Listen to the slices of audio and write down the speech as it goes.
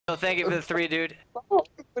So thank you for the 3, dude. Oh,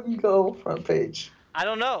 I couldn't go front page. I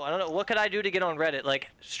don't know. What could I do to get on Reddit? Like,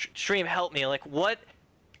 stream, help me. Like, what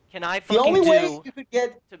can I The fucking only way do you could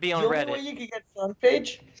get to be on the only Reddit? way you could get front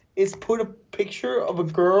page is put a picture of a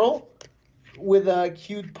girl with a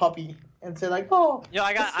cute puppy and say like, "Oh, Yo,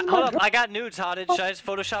 this is hold my up. girl." I got nudes, Hotted. Should I just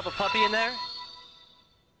Photoshop a puppy in there?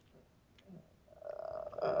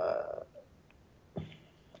 Uh,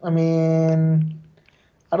 I mean,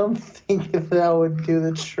 I don't think if that would do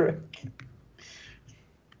the trick.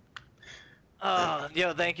 Oh,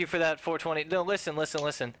 yo, thank you for that 420. No,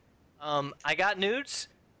 listen. I got nudes.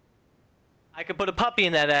 I could put a puppy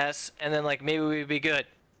in that ass, and then, like, maybe we'd be good.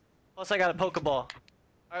 Plus, I got a Pokeball.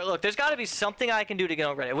 Alright, look, there's gotta be something I can do to get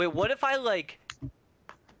on Reddit. Wait, what if I, like...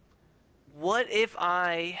 What if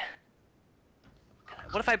I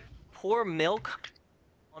pour milk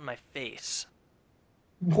on my face?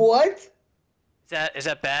 What? Is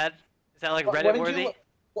that bad? Is that, like, Why Reddit didn't worthy?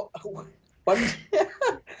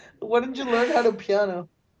 Why didn't you learn how to piano?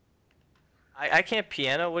 I can't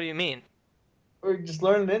piano? What do you mean? Or just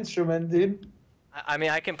learn an instrument, dude. I mean,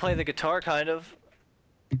 I can play the guitar, kind of.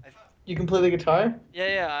 You can play the guitar?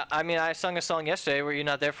 Yeah. I mean, I sung a song yesterday. Were you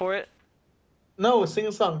not there for it? No, sing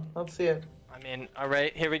a song. Let's see it. I mean,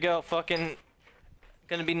 alright, here we go. Fucking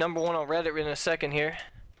gonna be #1 on Reddit in a second here.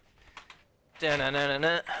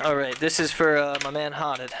 Da-na-na-na-na. Alright, this is for my man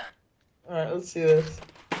Hotted. Alright, let's see this.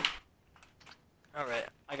 Alright,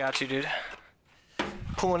 I got you, dude.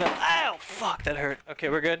 Pulling up. Ow! Fuck, that hurt. Okay,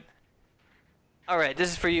 we're good. Alright, this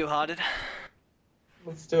is for you, Hotted.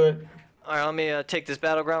 Let's do it. Alright, let me take this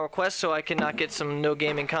battleground request so I can not get some no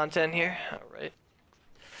gaming content here. Alright.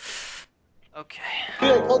 Okay.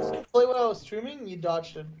 Dude, I called you to play while I was streaming, you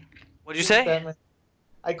dodged it. What'd you say? Batman.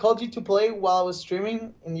 I called you to play while I was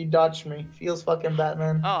streaming, and you dodged me. Feels fucking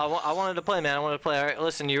Batman. Oh, I wanted to play, man. I wanted to play. Alright,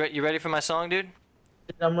 listen, you ready for my song, dude?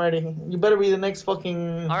 I'm ready. You better be the next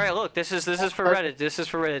fucking... Alright, look, this is for Reddit. This is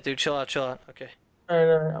for Reddit, dude. Chill out. Okay.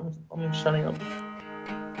 Alright, I'm shutting up.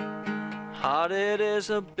 Hotted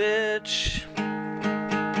is a bitch.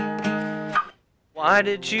 Why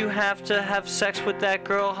did you have to have sex with that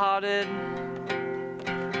girl, Hotted?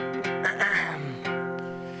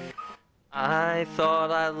 I thought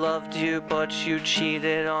I loved you, but you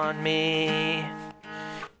cheated on me.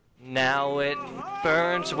 Now it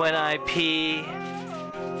burns when I pee.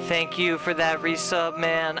 Thank you for that resub,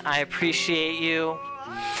 man. I appreciate you.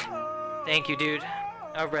 Thank you, dude.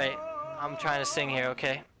 Alright, I'm trying to sing here,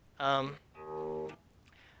 okay? I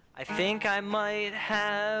think I might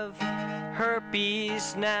have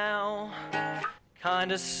herpes now.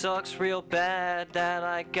 Kinda sucks real bad that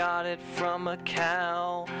I got it from a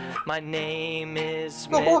cow. My name is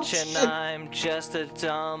Mitch and I'm just a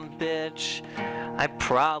dumb bitch. I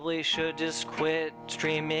probably should just quit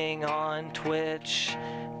streaming on Twitch,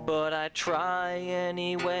 but I try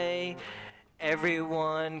anyway.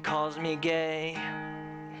 Everyone calls me gay.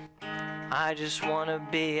 I just wanna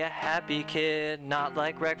be a happy kid, not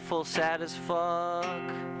like Wreckful sad as fuck.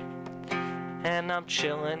 And I'm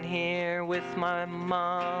chilling here with my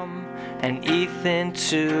mom and Ethan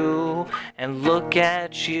too. And look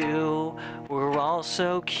at you, we're all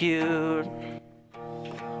so cute.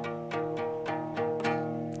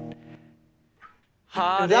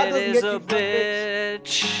 Hotted is a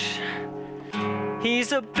bitch.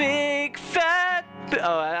 He's a big fat.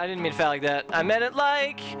 Oh, I didn't mean fat like that. I meant it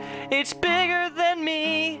like it's bigger than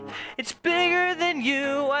me. It's bigger than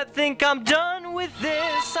you. I think I'm done with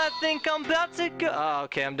this. I think I'm about to go. Oh,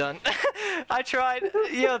 okay, I'm done. I tried.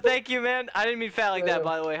 Yo, thank you, man. I didn't mean fat like that,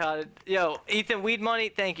 by the way. Yo, Ethan, weed money.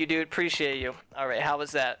 Thank you, dude. Appreciate you. All right, how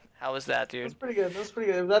was that? How was that, dude? That's pretty good. That's pretty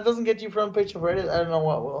good. If that doesn't get you front page of Reddit, I don't know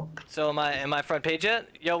what will. So am I front page yet?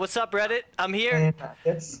 Yo, what's up, Reddit? I'm here.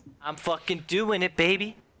 Yes. I'm fucking doing it,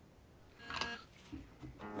 baby.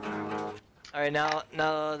 All right,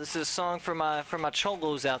 now this is a song for my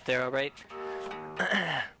cholos out there. All right.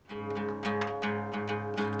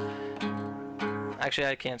 Actually,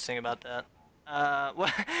 I can't sing about that.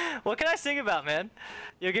 What can I sing about, man?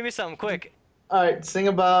 Yo, give me something quick. All right, sing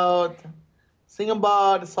about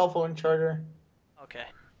a cell phone charger. Okay.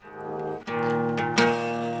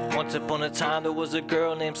 Once upon a time, there was a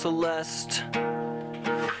girl named Celeste.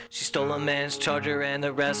 She stole a man's charger, and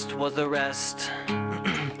the rest was the rest.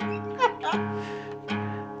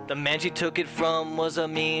 The man she took it from was a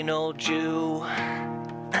mean old Jew.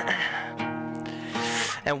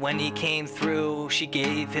 And when he came through, she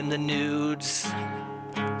gave him the nudes.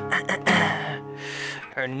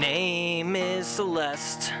 Her name is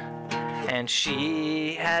Celeste, and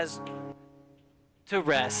she has to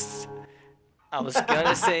rest. I was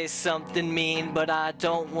gonna say something mean, but I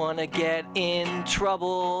don't wanna get in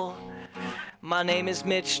trouble. My name is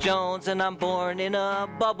Mitch Jones, and I'm born in a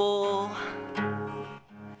bubble.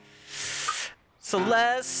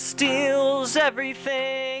 Celeste steals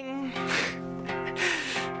everything.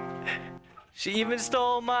 She even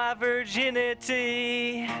stole my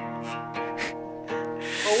virginity.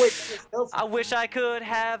 Oh wait, I wish I could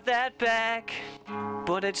have that back,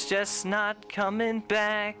 but it's just not coming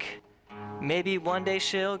back. Maybe one day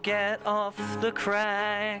she'll get off the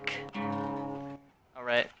crack.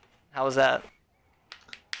 Alright, how was that?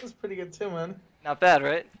 that was pretty good too, man. Not bad,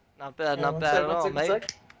 right? Not bad, Yeah, not one bad sec, at one all, sec, one mate.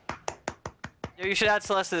 sec. Yo, you should add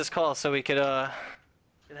Celeste to this call so we could have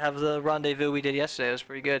the rendezvous we did yesterday. It was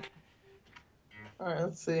pretty good. Alright,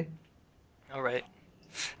 let's see. Alright.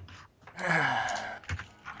 I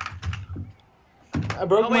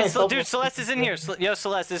broke Oh wait, myself. dude, Celeste is in here. Yo,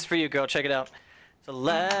 Celeste, this is for you, girl. Check it out.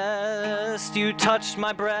 Celeste, you touched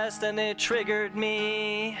my breast and it triggered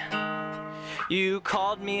me. You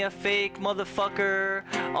called me a fake motherfucker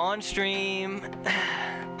on stream.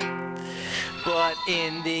 But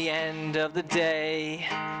in the end of the day,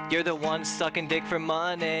 you're the one sucking dick for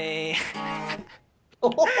money.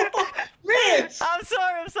 Mitch! I'm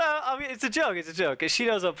sorry. I mean, it's a joke. She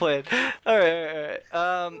knows I'm playing. All right.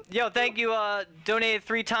 Yo, thank you. Donated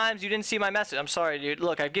 3 times. You didn't see my message. I'm sorry, dude.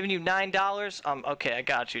 Look, I've given you $9. Okay, I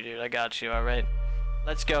got you, dude. I got you. All right.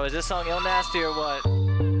 Let's go. Is this song ill nasty or what?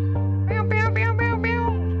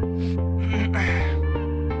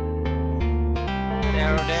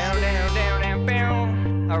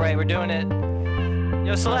 All right, we're doing it.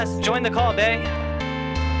 Yo, Celeste, join the call, bae.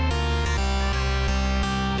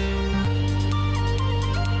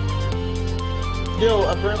 Yo,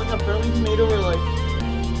 apparently he made over like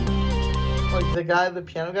the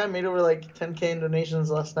piano guy made over like 10K in donations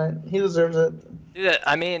last night. He deserves it. Dude,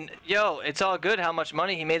 I mean, yo, it's all good how much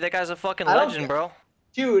money he made. That guy's a fucking legend, bro.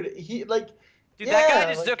 Dude, he like. Dude, yeah, that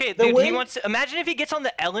guy just like, okay. Dude, he wants. Imagine if he gets on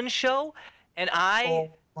the Ellen show, and I.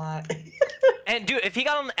 Oh my. And dude, if he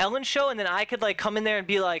got on the Ellen show, and then I could like come in there and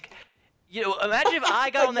be like, you know, imagine if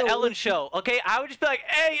I got on the Ellen show. Okay, I would just be like,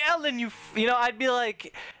 hey, Ellen, you know, I'd be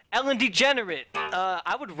like. Ellen Degenerate.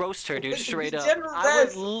 I would roast her, dude, straight up.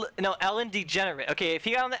 No, Ellen Degenerate. Okay, if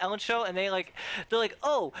he got on the Ellen show and they're like,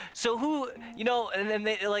 oh, so who, you know, and then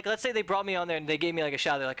they like, let's say they brought me on there and they gave me like a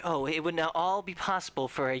shout. They're like, oh, it would now all be possible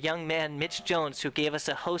for a young man, Mitch Jones, who gave us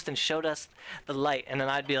a host and showed us the light. And then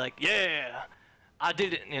I'd be like, yeah, I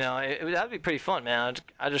did it. You know, that'd be pretty fun, man.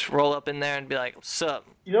 I'd just roll up in there and be like, what's up?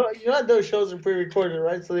 You know those shows are pre-recorded,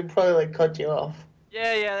 right? So they probably like cut you off.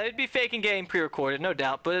 Yeah, they'd be faking getting pre-recorded, no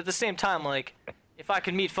doubt. But at the same time, like, if I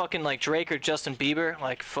could meet fucking like Drake or Justin Bieber,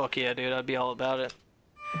 like, fuck yeah, dude, I'd be all about it.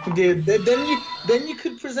 Dude, then you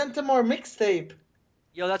could present them our mixtape.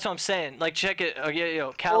 Yo, that's what I'm saying. Like, check it. Oh yeah,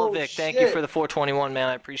 yo, Calavic, thank you for the 421, man.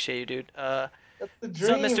 I appreciate you, dude. That's the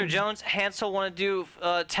dream. So, Mr. Jones, Hansel want to do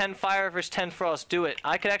 10 Fire versus 10 Frost. Do it.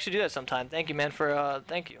 I could actually do that sometime. Thank you, man, for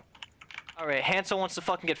thank you. Alright, Hansel wants to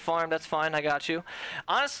fucking get farmed, that's fine, I got you.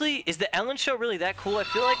 Honestly, is the Ellen show really that cool? I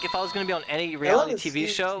feel like if I was gonna be on any reality TV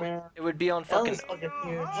show, man. It would be on fucking...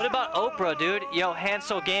 What about Oprah, dude? Yo,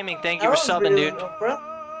 Hansel Gaming, thank you for subbing, dude. Oprah,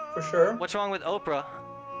 for sure. What's wrong with Oprah?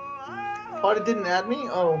 Party didn't add me?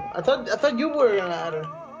 Oh, I thought you were gonna add her.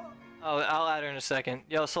 Oh, I'll add her in a second.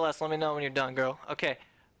 Yo, Celeste, let me know when you're done, girl. Okay.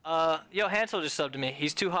 Yo, Hansel just subbed to me.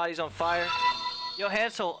 He's too hot, he's on fire. Yo,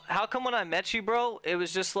 Hansel, how come when I met you, bro, it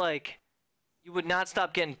was just like... You would not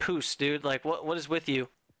stop getting poos, dude. Like, what is with you?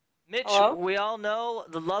 Mitch, hello? We all know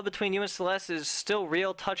the love between you and Celeste is still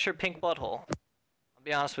real. Touch her pink butthole. I'll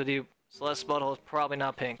be honest with you. Celeste's butthole is probably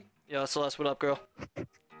not pink. Yo, Celeste, what up, girl?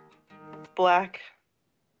 Black.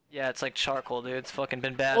 Yeah, it's like charcoal, dude. It's fucking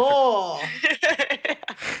been bad. Oh!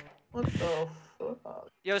 What the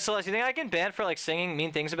fuck? Yo, Celeste, you think I can ban for, like, singing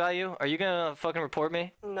mean things about you? Are you gonna fucking report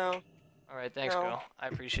me? No. Alright, thanks, girl. I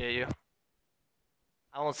appreciate you.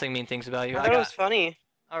 I won't sing mean things about you. I thought it was funny.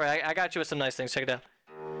 Alright, I got you with some nice things. Check it out.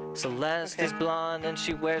 Celeste is blonde and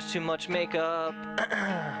she wears too much makeup.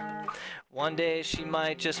 One day she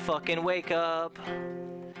might just fucking wake up.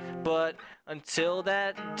 But until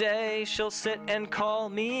that day, she'll sit and call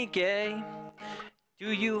me gay.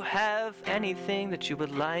 Do you have anything that you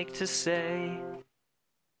would like to say?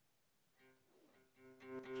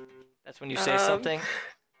 That's when you say something.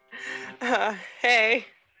 Hey.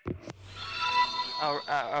 All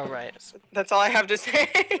right. That's all I have to say.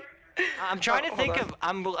 I'm trying to think of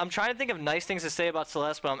I'm trying to think of nice things to say about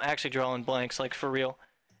Celeste, but I'm actually drawing blanks, like for real.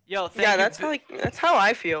 Yo, thank you. That's how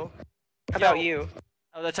I feel about you.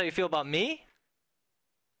 Oh, that's how you feel about me?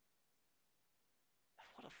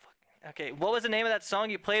 What a fucking... Okay, what was the name of that song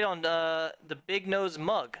you played on the Big Nose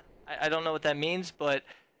Mug? I don't know what that means, but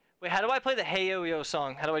wait, how do I play the Hey Yo Yo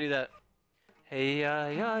song? How do I do that? Hey ya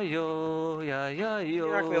ya yo ya ya yo.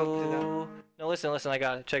 You're not gonna be able to do that. No, listen, I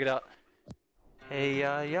got it. Check it out. Hey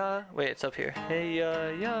ya ya. Wait, it's up here. Hey ya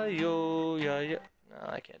ya yo ya ya. No,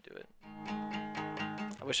 I can't do it.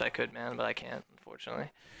 I wish I could, man, but I can't, unfortunately.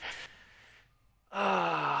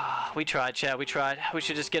 We tried, Chad. We tried. We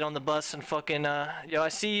should just get on the bus and fucking. Yo, I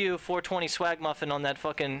see you, 420 swag muffin on that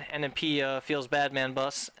fucking NMP feels bad man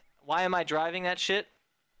bus. Why am I driving that shit?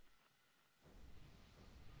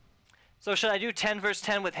 So should I do 10 versus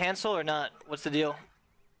 10 with Hansel or not? What's the deal? All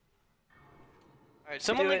right,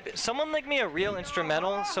 someone make me a real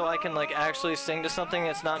instrumental so I can like actually sing to something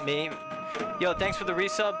that's not me. Yo, thanks for the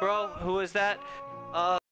resub, bro. Who is that?